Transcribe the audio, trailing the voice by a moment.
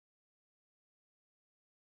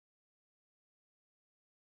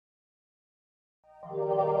First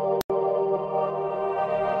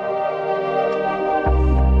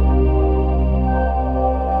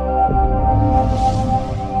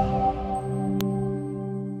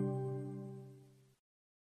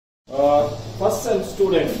sem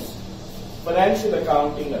students financial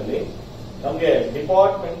accounting ಅಲ್ಲಿ ನಮಗೆ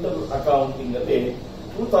departmental accounting ಅಲ್ಲಿ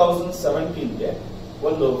 2017 ಗೆ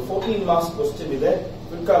ಒಂದು 14 ಮಾರ್ಕ್ಸ್ ಕ್ವಶನ್ ಇದೆ.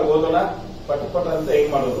 ಕ್ವಿಕ್ ಆಗಿ ಓದೋಣ, ಪಟ ಅಂತ ಹೇಗೆ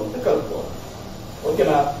ಮಾಡೋದು ಅಂತ ಕಲ್ತ್ಕೋಣ.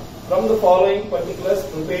 ಓಕೆನಾ? From the following particulars,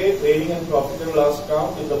 prepare trading and profit and loss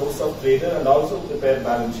account in the books of trader and also prepare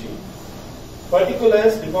balance sheet.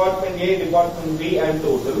 Particulars: Department A, Department B and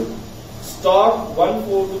total. Stock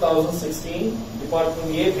 1/4/2016 Department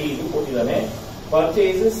A, B ಇದು ಕೊಟ್ಟಿದ್ದಾನೆ.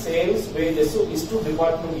 Purchases, sales, wages ಇಷ್ಟು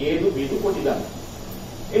department A ಇದು B ಇದು ಕೊಟ್ಟಿದ್ದಾನೆ.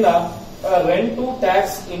 ಇನ್ನ rent,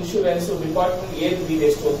 tax, insurance department A B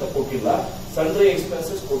ಎಷ್ಟು ಅಂತ ಕೊಟ್ಟಿಲ್ಲ. ಸನ್ಡ್ರಿ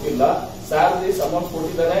ಎಕ್ಸ್ಪೆನ್ಸಸ್ ಕೊಟ್ಟಿಲ್ಲ. ಸ್ಯಾಲರೀಸ್ ಅಮೌಂಟ್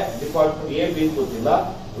ಕೊಟ್ಟಿದ್ದಾನೆ, ಡಿಪಾರ್ಟ್ಮೆಂಟ್ A B ಕೊಟ್ಟಿಲ್ಲ.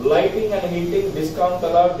 Lighting and heating, discount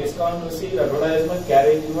allowed, discount receive, advertisement,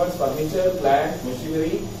 carriage inverse, furniture, plant,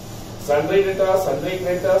 machinery, sundry ಡೆಟಾಸ್, sundry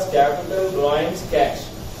creditors, capital, drawings, cash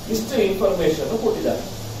ಇಷ್ಟು information ಕೊಟ್ಟಿದ್ದಾರೆ.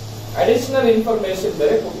 Additional information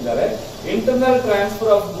ಬೇರೆ ಕೊಟ್ಟಿದ್ದಾರೆ. Internal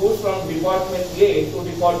transfer of goods from department A to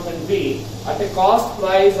department B at A cost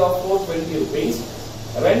price of 420 rupees.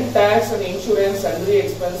 Rent, tax and insurance, sundry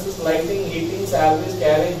expenses, lighting, heating, salaries,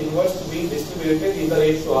 carriage, invoice to be distributed in the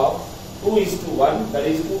ratio of 2:1, that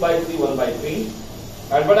is 2/3, 1/3.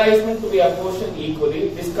 Advertisement to be apportioned equally.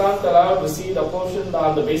 Discount allowed, received apportioned on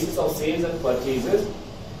the basis of sales and purchases.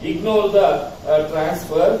 Ignore the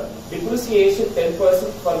transfer. Depreciation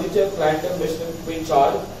 10%, furniture, plant and machinery to be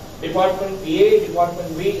charged. Department A, Department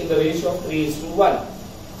B in the ratio of 3:1.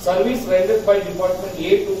 Service rendered by Department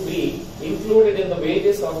A to B included in the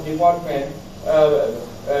wages of Department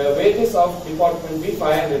B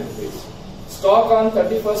 500 rupees. Stock on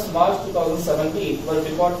 31st March 2017 for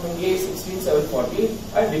Department A 16,740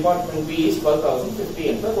 and Department B is 12,050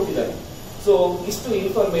 ಅಂತ ಕೊಟ್ಟಿದ್ದಾರೆ. So ಇಷ್ಟು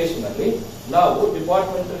information ಅಲ್ಲಿ ನಾವು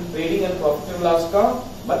departmental trading and profit and loss account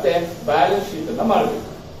ಮತ್ತೆ balance sheet ಅನ್ನ ಮಾಡಬೇಕು.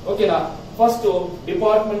 ಓಕೆನಾ? First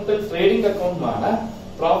departmental trading account ಮಾಡೋಣ,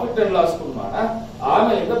 ಪ್ರಾಫಿಟ್ ಅಂಡ್ ಲಾಸ್ ಅಕೌಂಟ್ ಮಾಡೋಣ,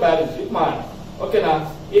 ಆಮೇಲಿಂದ ಬ್ಯಾಲೆನ್ಸ್ ಶೀಟ್ ಮಾಡೋಣ. ಓಕೆನಾ?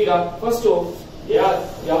 ಈಗ ಫಸ್ಟ್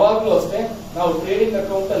ಯಾವಾಗ್ಲೂ ಅಷ್ಟೇ ನಾವು ಟ್ರೇಡಿಂಗ್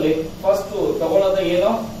ಅಕೌಂಟ್ ಅಲ್ಲಿ ಫಸ್ಟ್ ತಗೊಳ್ಳೋದ ಏನೋ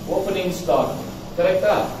ಓಪನಿಂಗ್ ಸ್ಟಾಕ್.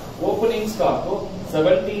 ಕರೆಕ್ಟಾ? ಓಪನಿಂಗ್ ಸ್ಟಾಕ್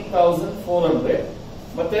 17,400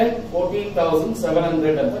 ಮತ್ತೆ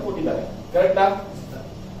 14,700 ಅಂತ ಕೊಟ್ಟಿದ್ದಾರೆ. ಕರೆಕ್ಟಾ?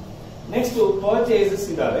 ನೆಕ್ಸ್ಟ್ ಪರ್ಚೇಸಸ್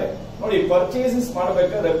ಇದಾವೆ ನೋಡಿ. ಪರ್ಚೇಸಸ್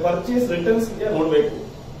ಮಾಡಬೇಕಾದ್ರೆ ಪರ್ಚೇಸ್ ರಿಟರ್ನ್ಸ್ ಇದೆ ನೋಡ್ಬೇಕು.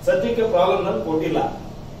 ಸದ್ಯಕ್ಕೆ ಪ್ರಾಬ್ಲಮ್ ನಲ್ಲಿ ಕೊಟ್ಟಿಲ್ಲ.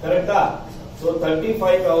 ಕರೆಕ್ಟಾ? ಸೊ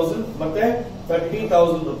 35,000 ಮತ್ತೆ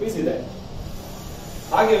 30,000 rupees ಇದೆ.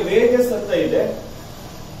 ಹಾಗೆ ವೇಜಸ್ ಅಂತ ಇದೆ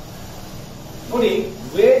ನೋಡಿ.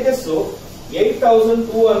 ವೇಜಸ್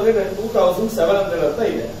 8,200 and 2,700 ಅಂತ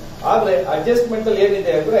ಇದೆ. ಆದ್ರೆ ಅಡ್ಜಸ್ಟ್ಮೆಂಟ್ ಅಲ್ಲಿ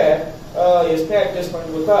ಏನಿದೆ ಅಂದ್ರೆ ಎಷ್ಟೇ ಅಡ್ಜಸ್ಟ್ಮೆಂಟ್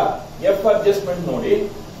ಗೊತ್ತಾ? ಎಫ್ ಅಡ್ಜಸ್ಟ್ಮೆಂಟ್ ನೋಡಿ.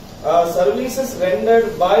 Services rendered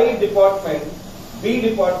by department B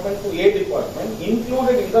department to A department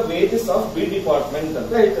included in the wages of B department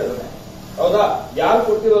ಅಂತ ಹೇಳ್ತಾ ಇದ್ದಾರೆ. ಹೌದಾ? ಯಾರು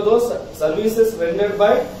ಕೊಟ್ಟಿರೋದು? Services rendered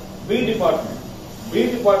by B department. B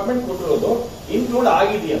department ಕೊಟ್ಟಿರೋದು ಇನ್ಕ್ಲೂಡ್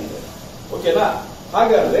ಆಗಿದೆಯಂತೆ. ಓಕೆನಾ?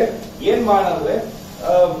 ಹಾಗಾದ್ರೆ ಏನ್ ಮಾಡಂದ್ರೆ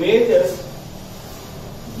ವೇಜಸ್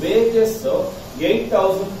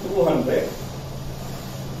 8,200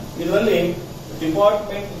 ಇದರಲ್ಲಿ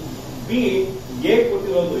department B A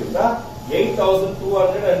ಕೊಟ್ಟಿರೋದ್ರಿಂದ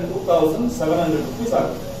 8,200 and 2,700 rupees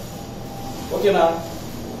ಆಗುತ್ತೆ. ಓಕೆನಾ?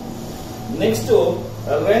 ನೆಕ್ಸ್ಟ್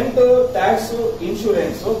ರೆಂಟ್, ಟ್ಯಾಕ್ಸ್,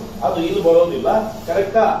 ಇನ್ಶೂರೆನ್ಸ್ ಅದು ಇಲ್ಲಿ ಬರೋದಿಲ್ಲ.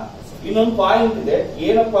 ಕರೆಕ್ಟಾ? ಇನ್ನೊಂದು ಪಾಯಿಂಟ್ ಇದೆ.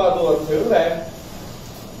 ಏನಪ್ಪಾ ಅದು ಅಂತ ಹೇಳಿದ್ರೆ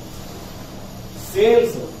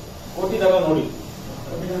ಸೇಲ್ಸ್ ಕೊಟ್ಟಿದ್ದಾರ ನೋಡಿ.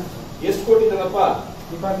 ಎಷ್ಟು ಕೊಟ್ಟಿದ್ದಾರಪ್ಪ?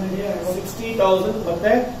 60,000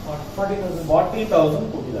 ಮತ್ತೆ 40,000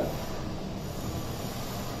 ಕೊಟ್ಟಿದ್ದಾರೆ.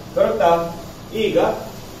 ಕರೆಕ್ಟಾ? ಈಗ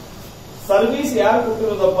ಸರ್ವಿಸ್ ಯಾರು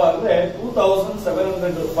ಕೊಟ್ಟಿರೋದಪ್ಪ ಅಂದ್ರೆ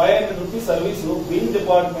 2,700 500 rupees ಸರ್ವಿಸ್ ಬಿಲ್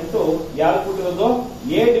ಡಿಪಾರ್ಟ್ಮೆಂಟ್ ಯಾರು ಕೊಟ್ಟಿರೋದು?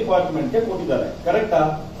 A ಡಿಪಾರ್ಟ್ಮೆಂಟ್ ಕೊಟ್ಟಿದ್ದಾರೆ. ಕರೆಕ್ಟಾ?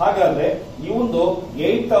 ಹಾಗಾದ್ರೆ ಇವಂದು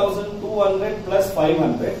 8,200 ಪ್ಲಸ್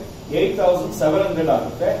 500 8,700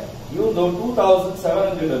 ಆಗುತ್ತೆ. ಇವಂದು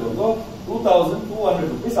 2,700 ಇರೋದು 2,200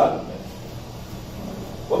 rupees ಆಗುತ್ತೆ.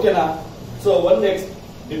 ಓಕೆನಾ? ಸೊ ಒಂದು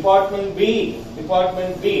ಡಿಪಾರ್ಟ್ಮೆಂಟ್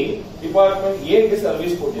A ಗೆ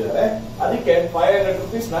ಸರ್ವಿಸ್ ಕೊಟ್ಟಿದ್ದಾರೆ. ಅದಕ್ಕೆ 500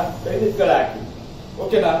 rupees ನ ಕ್ರೆಡಿಟ್ ಕಡೆ ಹಾಕಿ.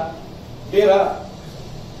 ಓಕೆನಾ? ಬೇರೆ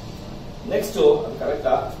ನೆಕ್ಸ್ಟ್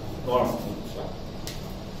ಕರೆಕ್ಟಾ?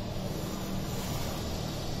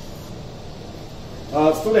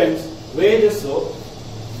 Students wages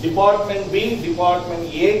department B department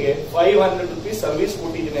A ಗೆ 500 rupees ಸರ್ವಿಸ್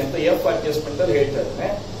ಕೊಟ್ಟಿದ್ದೀನಿ ಅಂತ ಎಫ್ ಅಡ್ಜಸ್ಟ್ಮೆಂಟ್ ಅಲ್ಲಿ ಹೇಳ್ತಾ ಇದ್ದೇನೆ.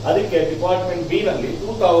 ಅದಕ್ಕೆ ಡಿಪಾರ್ಟ್ಮೆಂಟ್ B ನಲ್ಲಿ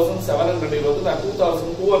 2,700 ಇರೋದು ನಾನು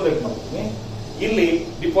 2,200 ಮಾಡ್ತೀನಿ. ಇಲ್ಲಿ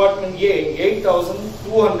ಡಿಪಾರ್ಟ್ಮೆಂಟ್ ಎ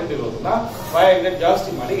 8200 ಇರೋದನ್ನ 500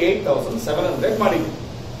 ಜಾಸ್ತಿ ಮಾಡಿ 8700 ಮಾಡಿದ್ವಿ.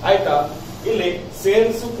 ಆಯ್ತಾ? ಇಲ್ಲಿ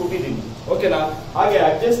ಸೇಲ್ಸ್ ಕೊಟ್ಟಿದ್ದೀನಿ. ಓಕೆನಾ? ಹಾಗೆ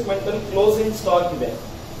ಅಡ್ಜಸ್ಟ್ಮೆಂಟ್ ಅಲ್ಲಿ ಕ್ಲೋಸಿಂಗ್ ಸ್ಟಾಕ್ ಇದೆ.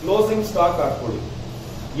 ಕ್ಲೋಸಿಂಗ್ ಸ್ಟಾಕ್ ಹಾಕೊಳ್ಳಿ.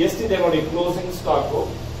 ಎಷ್ಟಿದೆ ನೋಡಿ ಕ್ಲೋಸಿಂಗ್ ಸ್ಟಾಕ್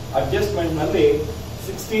ಅಡ್ಜಸ್ಟ್ಮೆಂಟ್ ನಲ್ಲಿ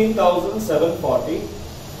 16,740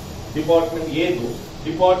 ಡಿಪಾರ್ಟ್ಮೆಂಟ್ ಎದು.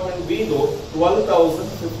 ಡಿಪಾರ್ಟ್ಮೆಂಟ್ ಬಿದು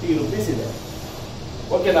 12,050 ರೂಪೀಸ್ ಇದೆ.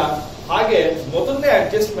 ಓಕೆನಾ? ಹಾಗೆ ಮೊದಲನೇ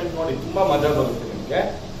ಅಡ್ಜಸ್ಟ್ಮೆಂಟ್ ನೋಡಿ ತುಂಬಾ ಮಜಾ ಬರುತ್ತೆ ನಿಮ್ಗೆ.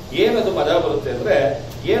 ಏನದು ಮಜಾ ಬರುತ್ತೆ ಅಂದ್ರೆ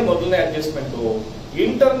ಏನ್ ಮೊದಲನೇ adjustment?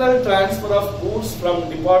 Internal transfer of goods from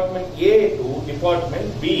department A to department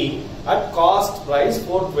be at cost price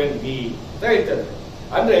 420 ಅಂತ ಹೇಳ್ತಾರೆ.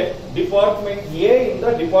 ಅಂದ್ರೆ ಡಿಪಾರ್ಟ್ಮೆಂಟ್ ಎ ಇಂದ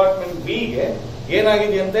ಡಿಪಾರ್ಟ್ಮೆಂಟ್ ಬಿ ಗೆ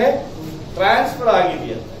ಏನಾಗಿದೆಯಂತೆ? ಟ್ರಾನ್ಸ್ಫರ್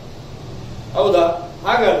ಆಗಿದೆಯಂತೆ. ಹೌದಾ?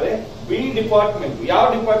 ಹಾಗಾದ್ರೆ ಬಿ ಡಿಪಾರ್ಟ್ಮೆಂಟ್ ಯಾವ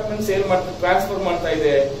ಡಿಪಾರ್ಟ್ಮೆಂಟ್ ಸೇಲ್ ಮಾಡ್ತಾ ಟ್ರಾನ್ಸ್ಫರ್ ಮಾಡ್ತಾ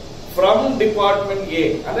ಇದೆ? From department A.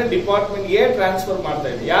 ಅಂದ್ರೆ ಡಿಪಾರ್ಟ್ಮೆಂಟ್ ಎ ಟ್ರಾನ್ಸ್ಫರ್ ಮಾಡ್ತಾ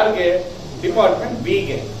ಇದೆ ಯಾರಿಗೆ? ಡಿಪಾರ್ಟ್ಮೆಂಟ್ ಬಿ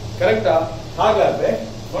ಗೆ. ಕರೆಕ್ಟಾ? ಹಾಗಾದ್ರೆ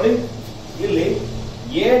ನೋಡಿ ಇಲ್ಲಿ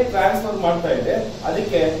ಎ ಟ್ರಾನ್ಸ್ಫರ್ ಮಾಡ್ತಾ ಇದೆ,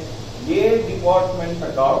 ಅದಕ್ಕೆ ಎ ಡಿಪಾರ್ಟ್ಮೆಂಟ್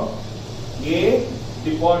ಅಕೌಂಟ್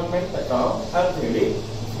ಅಂತ ಹೇಳಿ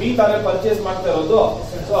ಬಿ ತಾನೇ ಪರ್ಚೇಸ್ ಮಾಡ್ತಾ ಇರೋದು.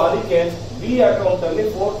 ಸೊ ಅದಕ್ಕೆ ಬಿ ಅಕೌಂಟ್ ಅಲ್ಲಿ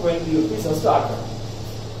 420 ರೂಪೀಸ್ ಅಷ್ಟು ಹಾಕೋಣ.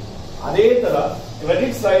 ಅದೇ ತರ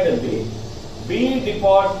ಕ್ರೆಡಿಟ್ ಸೈಡ್ ಅಲ್ಲಿ ಬಿ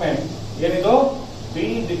ಡಿಪಾರ್ಟ್ಮೆಂಟ್ ಏನಿದು? ಬಿ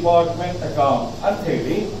ಡಿಪಾರ್ಟ್ಮೆಂಟ್ ಅಕೌಂಟ್ ಅಂತ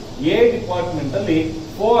ಹೇಳಿ ಎ ಡಿಪಾರ್ಟ್ಮೆಂಟ್ ಅಲ್ಲಿ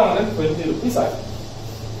 420 ರೂಪೀಸ್ ಆಗಿದೆ.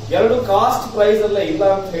 ಎರಡು ಕಾಸ್ಟ್ ಪ್ರೈಸ್ ಅಲ್ಲ ಇಲ್ಲ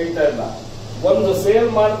ಅಂತ ಹೇಳ್ತಾ ಇಲ್ಲ. ಒಂದು ಸೇಲ್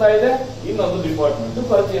ಮಾಡ್ತಾ ಇದೆ, ಇನ್ನೊಂದು ಡಿಪಾರ್ಟ್ಮೆಂಟ್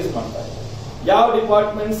ಪರ್ಚೇಸ್ ಮಾಡ್ತಾ ಇದೆ. ಯಾವ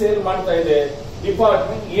ಡಿಪಾರ್ಟ್ಮೆಂಟ್ ಸೇಲ್ ಮಾಡ್ತಾ ಇದೆ?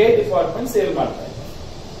 ಡಿಪಾರ್ಟ್ಮೆಂಟ್ ಎ ಡಿಪಾರ್ಟ್ಮೆಂಟ್ ಸೇಲ್ ಮಾಡ್ತಾ ಇದೆ.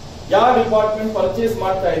 ಯಾವ ಡಿಪಾರ್ಟ್ಮೆಂಟ್ ಪರ್ಚೇಸ್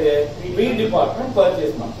ಮಾಡ್ತಾ ಇದೆ? ಬಿ ಡಿಪಾರ್ಟ್ಮೆಂಟ್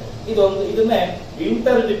ಪರ್ಚೇಸ್ ಮಾಡ್ತಾ ಇದೆ. ಇದನ್ನೇ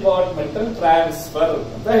ಇಂಟರ್ ಡಿಪಾರ್ಟ್ಮೆಂಟಲ್ ಟ್ರಾನ್ಸ್ಫರ್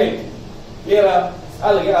ಅಂತ ಹೇಳ್ತೀವಿ. ಕ್ಲಿಯರ್?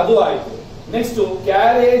 ಅಲ್ಲಿಗೆ ಅದು ಆಯ್ತು. ನೆಕ್ಸ್ಟ್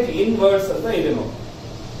ಕ್ಯಾರೇಜ್ ಇನ್ವರ್ಸ್ ಅಂತ ಇದೆ ನೋಡಿ.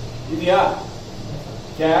 ಇದೆಯಾ?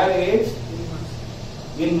 Carriage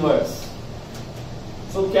inverse.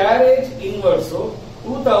 So carriage inverse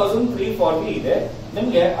 2340 ಇದೆ.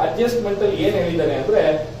 ನಿಮ್ಗೆ ಅಡ್ಜಸ್ಟ್ಮೆಂಟ್ ಅಲ್ಲಿ ಏನ್ ಹೇಳಿದಾನೆ ಅಂದ್ರೆ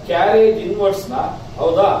ಕ್ಯಾರೇಜ್ ಇನ್ವರ್ಸ್ ನ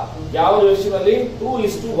ಹೌದಾ ಯಾವ ರೇಷಿಯೋನಲ್ಲಿ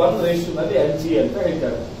 2:1 ರೇಷಿಯೋನಲ್ಲಿ ಹಂಚಿ ಅಂತ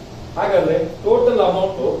ಹೇಳ್ತಾರೆ. ಹಾಗಾದ್ರೆ ಟೋಟಲ್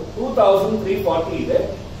ಅಮೌಂಟ್ 2340 ಇದೆ.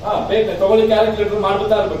 ಬೇಗ ತಗೊಳ್ಳಿ, ಕ್ಯಾಲ್ಕುಲೇಟರ್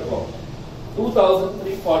ಮಾಡ್ತಾ ಇರ್ಬೇಕು.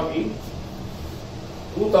 2340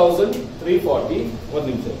 ಒಂದು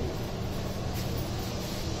ನಿಮಿಷ.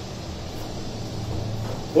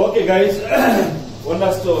 ಓಕೆ ಗೈಸ್,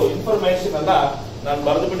 ಒಂದಷ್ಟು ಇನ್ಫಾರ್ಮೇಶನ್ ಅನ್ನ ನಾನು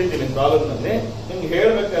ಬರೆದು ಬಿಟ್ಟಿದ್ದೀನಿ ಪ್ರಾಬ್ಲಮ್ ನಲ್ಲಿ. ನಿಮ್ಗೆ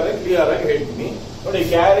ಹೇಳ್ಬೇಕಾದ್ರೆ ಕ್ಲಿಯರ್ ಆಗಿ ಹೇಳ್ತೀನಿ ನೋಡಿ.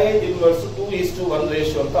 ಕ್ಯಾರೇಜ್ ಇನ್ವರ್ಸ್ 2:1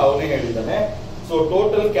 ರೇಷಿಯೋ ಅಂತ ಅವನೇ ಹೇಳಿದ್ದಾನೆ. ಸೊ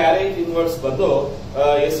ಟೋಟಲ್ ಕ್ಯಾರೇಜ್ ಇನ್ವರ್ಸ್ ಬಂದು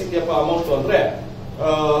ಎಷ್ಟಿದೆಯಪ್ಪ ಅಮೌಂಟ್ ಅಂದ್ರೆ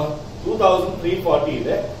 2340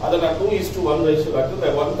 ಇದೆ. ಅದನ್ನ 2:1 ರೇಷಿಯೋ ಹಾಕಿದ್ರೆ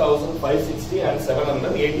 1560 and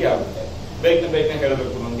 780 ಆಗುತ್ತೆ. ಬೇಗನೆ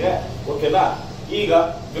ಹೇಳಬೇಕು ನಮ್ಗೆ. ಓಕೆನಾ? ಈಗ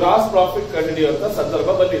ಗ್ರಾಸ್ ಪ್ರಾಫಿಟ್ ಕಂಡುಹಿಡಿಯುವಂತ ಸಂದರ್ಭ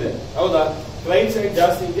ಬಂದಿದೆ. ಹೌದಾ? ಕ್ರೆಡಿಟ್ ಸೈಡ್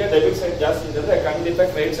ಜಾಸ್ತಿ ಇದೆಯಾ ಡೆಬಿಟ್ ಸೈಡ್ ಜಾಸ್ತಿ ಇದೆ ಅಂದ್ರೆ ಖಂಡಿತ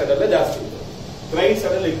ಕ್ರೆಡಿಟ್ ಸೈಡ್ ಅಲ್ಲೇ ಜಾಸ್ತಿ ಇದೆ. ಕ್ರೆಡಿಟ್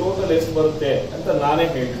ಸೈಡ್ ಅಲ್ಲಿ ಟೋಟಲ್ ಎಷ್ಟು ಬರುತ್ತೆ ಅಂತ ನಾನೇ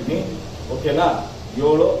ಹೇಳ್ತೀನಿ. ಓಕೆನಾ?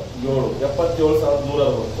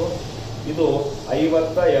 77,160. ಇದು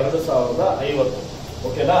 52,050.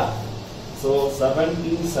 ಓಕೆನಾ? ಸೊ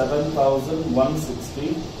 77,160,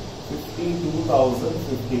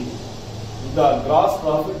 52,050 ಈಗ ಗ್ರಾಸ್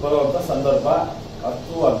ಪ್ರಾಫಿಟ್ ಬರುವಂತ ಸಂದರ್ಭ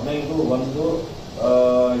 10, 15, 1,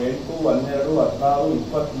 8, 12,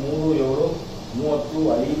 16, 23, 7,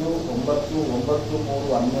 30,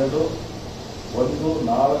 5, 9, 9, 3, 12, 1,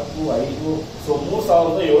 4, 5. ಸೊ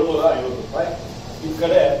 3,750 ರೂಪಾಯಿ. ಈ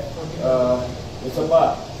ಕಡೆ ಎಷ್ಟಪ್ಪ?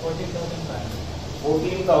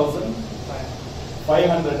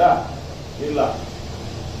 14,500 ಇಲ್ಲ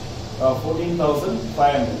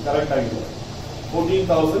 14,500 ಕರೆಕ್ಟ್ ಆಗಿದೆ.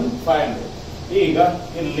 14,500. ಈಗ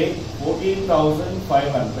ಇಲ್ಲಿ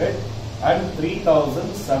 14,500 and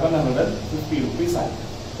 3,750 ರೂಪೀಸ್ ಆಗಿದೆ.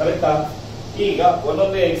 ಕರೆಕ್ಟಾ? ಈಗ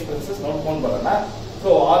ಒಂದೊಂದೇ ಎಕ್ಸ್ಪೆನ್ಸಸ್ ನೋಡ್ಕೊಂಡು ಬರೋಣ. So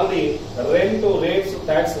already rent, rates,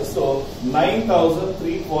 taxes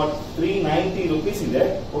 9,390 rupees ಇದೆ.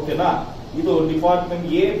 ಓಕೆನಾ? ಇದು ಡಿಪಾರ್ಟ್ಮೆಂಟ್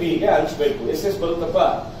ಎ ಬಿ ಗೆ ಹಂಚಬೇಕು. ಎಷ್ಟೆಷ್ಟು ಬರುತ್ತಪ್ಪ?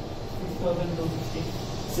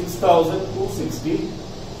 6,260,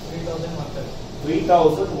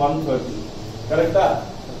 3,130. ಕರೆಕ್ಟಾ?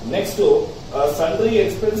 ನೆಕ್ಸ್ಟ್ ಸನ್ರಿ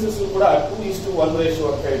ಎಕ್ಸ್ಪೆನ್ಸಸ್ ಕೂಡ 2:1 ರೇಷಿಯೋ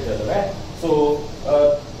ಅಂತ ಹೇಳ್ತಾ ಇದ್ದಾರೆ. So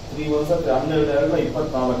 3 1 12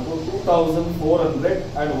 24, 2,400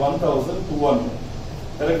 and 1,200.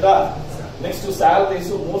 ಕರೆಕ್ಟಾ? ನೆಕ್ಸ್ಟ್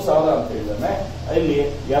ಸ್ಯಾಲರೀಸ್ 3,000 ಅಂತ ಹೇಳಿದ್ದಾನೆ. ಇಲ್ಲಿ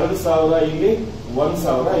 2,000, ಇಲ್ಲಿ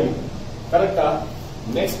 1,000 ಇಲ್ಲಿ. ಕರೆಕ್ಟಾ?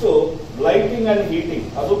 ನೆಕ್ಸ್ಟ್ ಲೈಟಿಂಗ್ ಅಂಡ್ ಹೀಟಿಂಗ್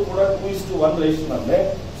ಅದು ಕೂಡ 2:1 ರೇಷಿಯೋನಲ್ಲೇ.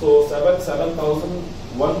 So 7,000,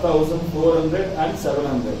 1,400 and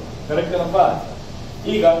 700. ಕರೆಕ್ಟ್ ಏನಪ್ಪ?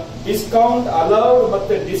 ಈಗ ಡಿಸ್ಕೌಂಟ್ ಅಲೌಡ್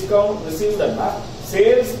ಮತ್ತೆ ಡಿಸ್ಕೌಂಟ್ ರಿಸೀವ್ಡ್ ಅನ್ನ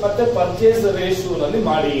ಸೇಲ್ಸ್ ಮತ್ತೆ ಪರ್ಚೇಸ್ ರೇಷಿಯೋನಲ್ಲಿ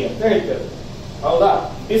ಮಾಡಿ ಅಂತ ಹೇಳ್ತಾರೆ. ಹೌದಾ?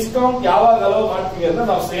 ಡಿಸ್ಕೌಂಟ್ ಯಾವಾಗ ಅಲೋ ಮಾಡ್ತೀವಿ ಅಂತ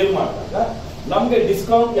ನಾವು ಸೇಲ್ ಮಾಡಿದಾಗ, ನಮ್ಗೆ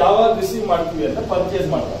ಡಿಸ್ಕೌಂಟ್ ಯಾವಾಗ ರಿಸೀವ್ ಮಾಡ್ತೀವಿ ಅಂತ ಪರ್ಚೇಸ್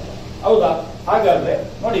ಮಾಡಿದಾಗ. ಹೌದಾ? ಹಾಗಾದ್ರೆ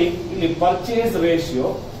ನೋಡಿ ಇಲ್ಲಿ ಪರ್ಚೇಸ್ ರೇಷಿಯೋ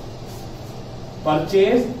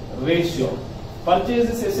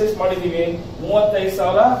ಪರ್ಚೇಸಸ್ ಎಷ್ಟೆಷ್ಟು ಮಾಡಿದೀವಿ?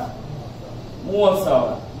 35,000,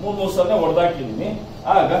 30,000, 3,000 ಹೊಡೆದಾಕಿದೀನಿ.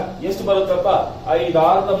 ಆಗ ಎಷ್ಟು ಬರುತ್ತಪ್ಪ? 5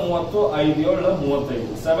 6 30, 5 7 35,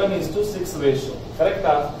 7:6 ರೇಷಿಯೋ.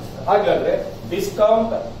 ಕರೆಕ್ಟಾ? ಹಾಗಾದ್ರೆ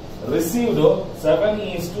ಡಿಸ್ಕೌಂಟ್ ರಿಸೀವ್ಡ್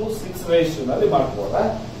 7:6 ರೇಷಿಯೋ ನಲ್ಲಿ ಮಾಡ್ಬೋದ?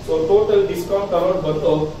 ಸೊ ಟೋಟಲ್ ಡಿಸ್ಕೌಂಟ್ ಅಲೌಡ್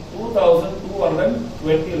ಬಂದು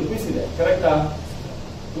 2,220 rupees ಇದೆ. ಕರೆಕ್ಟಾ?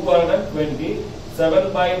 220,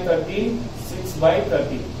 7/30,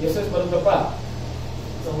 6/30 ಎಷ್ಟು ಬರುತ್ತಪ್ಪ?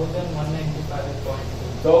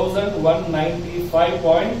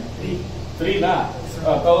 1195.3 ನಾ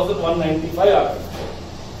 1195 ಆಗುತ್ತೆ.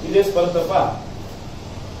 ಇದೆಷ್ಟು ಬರುತ್ತಪ್ಪ?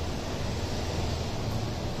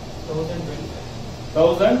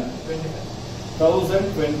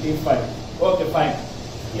 1025. ಓಕೆ, ಫೈನ್,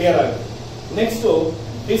 ಕ್ಲಿಯರ್ ಆಗಿದೆ. ನೆಕ್ಸ್ಟ್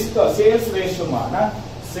ಸೇಲ್ಸ್ ರೇಷಿಯೋ ಮಾನ.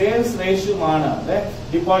 ಸೇಲ್ಸ್ ರೇಷಿಯೋ ಮಾನ ಅಂದ್ರೆ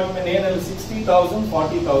ಡಿಪಾರ್ಟ್ಮೆಂಟ್ ಏನಲ್ಲಿ 60,000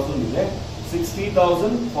 40,000 ಇದೆ.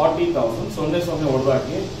 60,000 40,000 0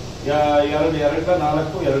 ಹೊಡೆದಾಕಿ 2 2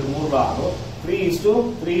 4 2 3 6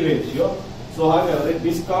 3:3 ರೇಷಿಯೋ. ಸೊ ಹಾಗಾದ್ರೆ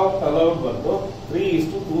ಡಿಸ್ಕೌಂಟ್ ಅಲೌಡ್ ಬಂದು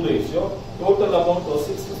 3:2 ರೇಷಿಯೋ. ಟೋಟಲ್ ಅಮೌಂಟ್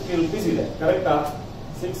 650 rupees ಇದೆ. ಕರೆಕ್ಟಾ?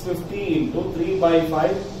 650 into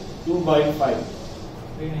 3/5, 2/5,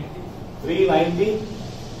 390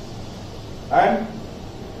 and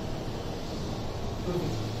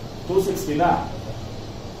 260 ನಾ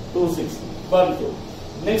 260 ಬಂತು.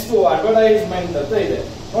 ನೆಕ್ಸ್ಟ್ ಅಡ್ವರ್ಟೈಸ್ಮೆಂಟ್ ಅಂತ ಇದೆ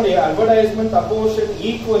ನೋಡಿ. ಅಡ್ವರ್ಟೈಸ್ಮೆಂಟ್ ಅಪೋರ್ಷನ್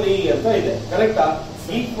ಈಕ್ವಲಿ ಅಂತ ಇದೆ. ಕರೆಕ್ಟಾ?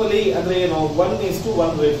 ಈಕ್ವಲಿ ಅಂದ್ರೆ ಏನು?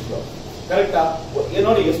 1:1 ರೇಷಿಯೋ. ಕರೆಕ್ಟಾ?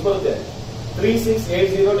 ನೋಡಿ ಎಷ್ಟು ಬರುತ್ತೆ?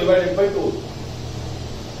 3680 ಡಿವೈಡೆಡ್ ಬೈ 2,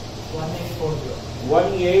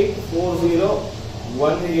 1840,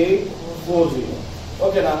 1840.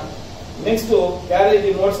 ಓಕೆನಾ? ನೆಕ್ಸ್ಟ್ ಕ್ಯಾರೇಜ್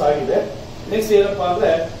ಇನ್ವರ್ಸ್ ಆಗಿದೆ. ನೆಕ್ಸ್ಟ್ ಏನಪ್ಪಾ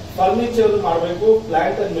ಅಂದ್ರೆ ಫರ್ನಿಚರ್ ಮಾಡಬೇಕು,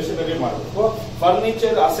 ಪ್ಲಾಂಟ್ ಅಂಡ್ ಮೆಷಿನರಿ ಮಾಡಬೇಕು.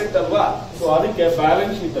 ಫರ್ನಿಚರ್ ಅಸೆಟ್ ಅಲ್ವಾ? ಸೊ ಅದಕ್ಕೆ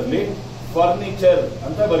ಬ್ಯಾಲೆನ್ಸ್ ಶೀಟ್ ಅಲ್ಲಿ ಫರ್ನಿಚರ್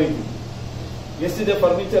ಅಂತ ಬರೀತೀವಿ. ಎಷ್ಟಿದೆ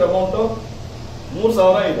ಫರ್ನಿಚರ್ ಅಮೌಂಟ್?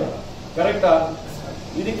 3,000 ಇದೆ. ಕರೆಕ್ಟಾ?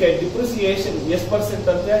 ಇದಕ್ಕೆ ಡಿಪ್ರಿಸಿಯೇಷನ್ ಎಷ್ಟು ಪರ್ಸೆಂಟ್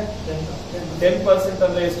ಅಂತೆ? 10%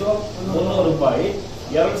 ಅಂದ್ರೆ ಎಷ್ಟು? 300 ರೂಪಾಯಿ.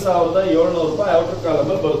 2,700 ರೂಪಾಯಿ ಔಟರ್ ಕಾಲಮ್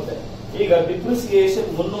ಬರುತ್ತೆ. ಈಗ ಡಿಪ್ರಿಸಿಯೇಷನ್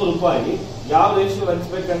 300 ರೂಪಾಯಿ ಯಾವ ರೇಷಿಯೋ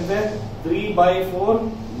ಹಂಚ್ಬೇಕಂತೆ? 3/4,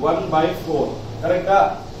 1/4. ಕರೆಕ್ಟಾ?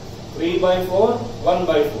 3/4,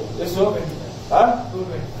 1/4 ಎಷ್ಟು?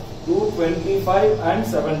 225 and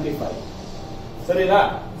 75. ಸರಿನಾ?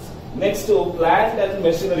 Next plant and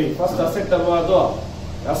machinery. First asset ಅಲ್ವಾ? ಅದು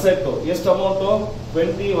ಅಸೆಟ್ ಎಷ್ಟು ಅಮೌಂಟ್?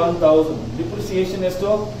 21,000. ಡಿಪ್ರಿಸಿಯೇಷನ್ ಎಷ್ಟು?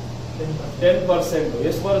 10%.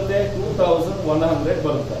 ಎಷ್ಟು ಬರುತ್ತೆ? 2,100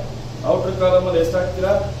 ಬರುತ್ತೆ. ಔಟರ್ ಕಾಲಮ್ ಅಲ್ಲಿ ಎಷ್ಟು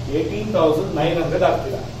ಹಾಕ್ತೀರಾ? 18,900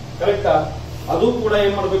 ಹಾಕ್ತೀರಾ. ಕರೆಕ್ಟಾ? ಅದು ಕೂಡ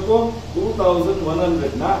ಏನ್ ಮಾಡಬೇಕು?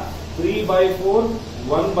 2,100 ನ 3/4,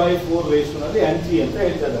 1/4 ರೇಷಿಯೋ ನಲ್ಲಿ ಹಂಚಿ ಅಂತ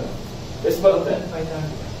ಹೇಳ್ತಾ ಇದ್ದಾರೆ. ಎಷ್ಟು ಬರುತ್ತೆ?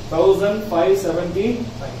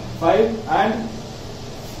 1,575 and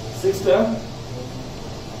 6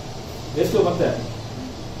 ಎಷ್ಟು ಮತ್ತೆ?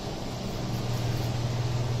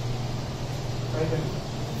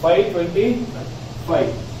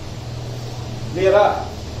 525. ಕ್ಲಿಯರಾ?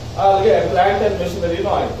 ಅಲ್ಲಿಗೆ ಪ್ಲಾಂಟ್ ಅಂಡ್ ಮೆಷಿನರಿನೂ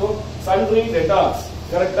ಆಯ್ತು. ಸನ್ಡ್ರಿ ಡೆಟಾರ್ಸ್.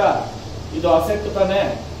 ಕರೆಕ್ಟಾ? ಇದು ಅಸೆಟ್ ತಾನೆ.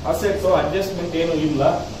 ಅಸೆಟ್ ಅಡ್ಜಸ್ಟ್ಮೆಂಟ್ ಏನು ಇಲ್ಲ.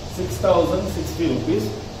 6,060 rupees.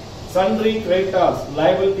 ಸನ್ಡ್ರಿ ಕ್ರೆಡಿಟಾರ್ಸ್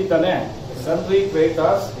ಲಯಬಿಲಿಟಿ ತಾನೆ. ಸನ್ಡ್ರಿ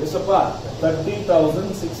ಕ್ರೆಡಿಟಾರ್ಸ್ ಎಷ್ಟಪ್ಪ?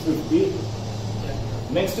 30,650.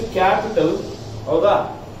 Next capital. ಹೌದಾ?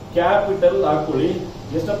 ಕ್ಯಾಪಿಟಲ್ ಹಾಕೊಳ್ಳಿ.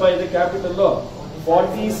 ಎಷ್ಟಪ್ಪ ಇದೆ ಕ್ಯಾಪಿಟಲ್?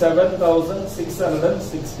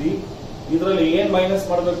 47,660. ಇದರಲ್ಲಿ ಏನ್ ಮೈನಸ್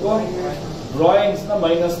ಮಾಡಬೇಕು? ಡ್ರಾಯಿಂಗ್ಸ್ ನ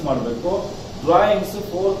ಮೈನಸ್ ಮಾಡಬೇಕು. ಡ್ರಾಯಿಂಗ್ಸ್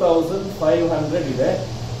 4,500 ಇದೆ.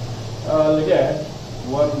 ಅಲ್ಲಿಗೆ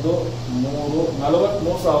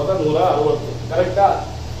 43,160. ಕರೆಕ್ಟಾ?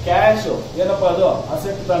 ಕ್ಯಾಶ್ ಏನಪ್ಪಾ? ಅದು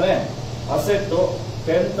ಅಸೆಟ್ ತಾನೆ. Asset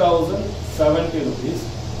 10,070 rupees.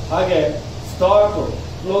 ಹಾಗೆ ಸ್ಟಾಕ್,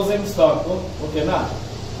 ಕ್ಲೋಸಿಂಗ್ ಸ್ಟಾಕ್. ಓಕೆನಾ?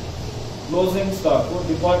 ಕ್ಲೋಸಿಂಗ್ ಸ್ಟಾಕ್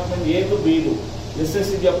ಡಿಪಾರ್ಟ್ಮೆಂಟ್ ಎದು ಬಿದು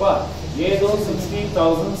ಎಷ್ಟೆಷ್ಟಿದೆಯಪ್ಪ? ಎದು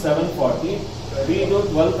 16,740, ಬಿದು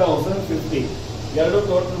 12,050. ಎರಡು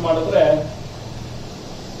ಟೋಟಲ್ ಮಾಡಿದ್ರೆ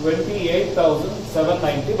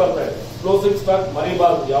 28,790 ಬರ್ತಾ ಇದೆ. ಕ್ಲೋಸಿಂಗ್ ಸ್ಟಾಕ್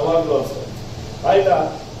ಮರಿಬಾರ್ದು ಯಾವಾಗ್ಲೂ ಅಷ್ಟೇ. ಆಯ್ತಾ?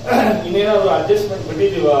 ಇನ್ನೇನಾದ್ರು ಅಡ್ಜಸ್ಟ್ಮೆಂಟ್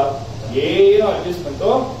ಬಿಟ್ಟಿದೀವ? ಏನು ಅಡ್ಜಸ್ಟ್ಮೆಂಟ್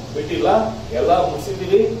ಬಿಟ್ಟಿಲ್ಲ. ಎಲ್ಲ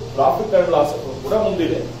ಮುಗಿಸಿದೀವಿ. ಪ್ರಾಫಿಟ್ ಅಂಡ್ ಲಾಸ್ ಕೂಡ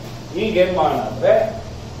ಮುಂದಿದೆ. ಈಗ ಏನ್ ಮಾಡೋಣ ಅಂದ್ರೆ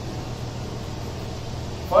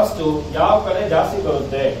ಫಸ್ಟ್ ಯಾವ ಕಡೆ ಜಾಸ್ತಿ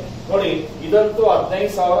ಬರುತ್ತೆ ನೋಡಿ. ಇದಂತೂ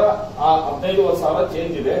 15,000, 15,000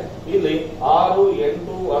 ಚೇಂಜ್ ಇದೆ. ಇಲ್ಲಿ 6,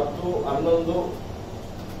 8, 10, 11,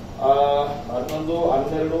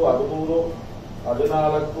 12, 13,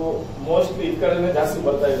 14 ಮೋಸ್ಟ್ಲಿ ಈ ಕಡೆನೇ ಜಾಸ್ತಿ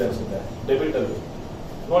ಬರ್ತಾ ಇದೆ ಅನ್ಸುತ್ತೆ ಡೆಬಿಟ್ ಅಲ್ಲಿ.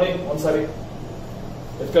 ನೋಡಿ ಒಂದ್ಸಾರಿ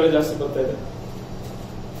ಎಷ್ಟ್ ಕಡೆ ಜಾಸ್ತಿ ಬರ್ತಾ ಇದೆ.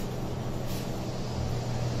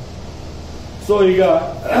 ಸೊ ಈಗ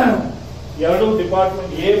ಎರಡು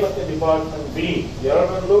ಡಿಪಾರ್ಟ್ಮೆಂಟ್ ಎ ಮತ್ತೆ ಡಿಪಾರ್ಟ್ಮೆಂಟ್ ಬಿ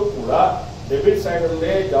ಎರಡರಲ್ಲೂ ಕೂಡ ಡೆಬಿಟ್ ಸೈಡ್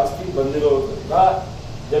ಅಲ್ಲೇ ಜಾಸ್ತಿ ಬಂದಿರೋದ್ರಿಂದ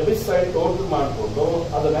ಡೆಬಿಟ್ ಸೈಡ್ ಟೋಟಲ್ ಮಾಡಿಕೊಂಡು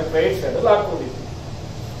ಅದನ್ನ ಕ್ರೆಡಿಟ್ ಸೈಡ್ ಅಲ್ಲಿ ಹಾಕೊಂಡಿದ್ವಿ.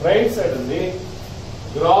 ಕ್ರೆಡಿಟ್ ಸೈಡ್ ಅಲ್ಲಿ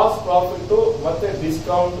ಗ್ರಾಸ್ ಪ್ರಾಫಿಟ್ ಮತ್ತೆ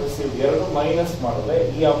ಡಿಸ್ಕೌಂಟ್ ರಿಸೀವ್ ಎರಡು ಮೈನಸ್ ಮಾಡಿದ್ರೆ,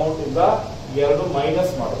 ಈ ಅಮೌಂಟ್ ಇಂದ ಎರಡು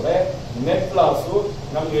ಮೈನಸ್ ಮಾಡಿದ್ರೆ ನೆಟ್ ಲಾಸ್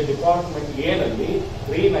ನಮಗೆ ಡಿಪಾರ್ಟ್ಮೆಂಟ್ ಎ ನಲ್ಲಿ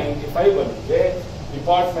 395 ಬಂದಿದೆ,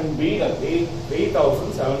 ಡಿಪಾರ್ಟ್ಮೆಂಟ್ ಬಿ ನಲ್ಲಿ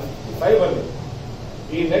 3755 ಬಂದಿದೆ.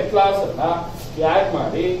 ಈ ನೆಟ್ ಲಾಸ್ ಅನ್ನ ಆಡ್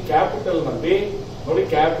ಮಾಡಿ ಕ್ಯಾಪಿಟಲ್ ನಲ್ಲಿ ನೋಡಿ,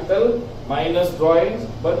 ಕ್ಯಾಪಿಟಲ್ ಮೈನಸ್ ಡ್ರಾಯಿಂಗ್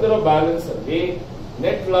ಬಂದಿರೋ ಬ್ಯಾಲೆನ್ಸ್ ಅಲ್ಲಿ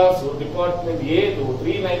net loss department A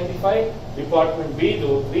 395, department B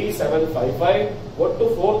 3755, ಒಟ್ಟು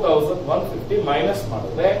 4150 ಮೈನಸ್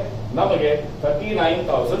ಮಾಡಿದ್ರೆ ನಮಗೆ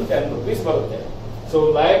 39,010 rupees ಬರುತ್ತೆ. ಸೊ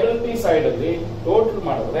ಲಯಬಿಲಿಟಿ ಸೈಡ್ ಅಲ್ಲಿ ಟೋಟಲ್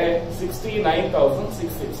ಮಾಡಿದ್ರೆ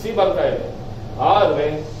 69,660 ಬರ್ತಾ ಇದೆ. ಆದ್ರೆ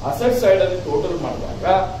ಅಸೆಟ್ ಸೈಡ್ ಅಲ್ಲಿ ಟೋಟಲ್ ಮಾಡಿದಾಗ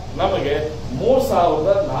ನಮಗೆ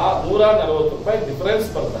 3,140 ರೂಪಾಯಿ ಡಿಫರೆನ್ಸ್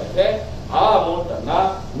ಬರ್ತಾ ಇದೆ. ಆ ಅಮೌಂಟ್ ಅನ್ನ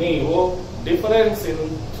ನೀವು ಡಿಫರೆನ್ಸ್ ಇನ್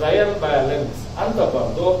ಟ್ರಯಲ್ ಬ್ಯಾಲೆನ್ಸ್ ಅಂತ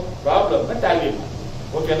ಬಂದು ಪ್ರಾಬ್ಲಮ್ ನ ಟ್ಯಾಲಿ ಮಾಡಿ.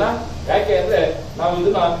 ಓಕೆನಾ? ಯಾಕೆ ಅಂದ್ರೆ ನಾವು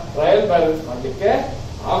ಇದನ್ನ ಟ್ರಯಲ್ ಬ್ಯಾಲೆನ್ಸ್ ಮಾಡ್ಲಿಕ್ಕೆ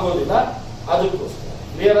ಆಗೋದಿಲ್ಲ, ಅದಕ್ಕೋಸ್ಕರ.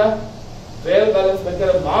 ಕ್ಲಿಯರಾ? ಟ್ರಯಲ್ ಬ್ಯಾಲೆನ್ಸ್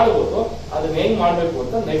ಬೇಕಾದ್ರೆ ಮಾಡಬಹುದು, ಅದನ್ನ ಹೆಂಗ್ ಮಾಡ್ಬೇಕು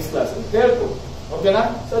ಅಂತ ನೆಕ್ಸ್ಟ್ ಕ್ಲಾಸ್ ಹೇಳ್ಕೊಡು. ಓಕೆನಾ?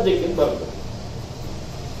 ಸದ್ಯಕ್ಕೆ ಬರ್ತದೆ.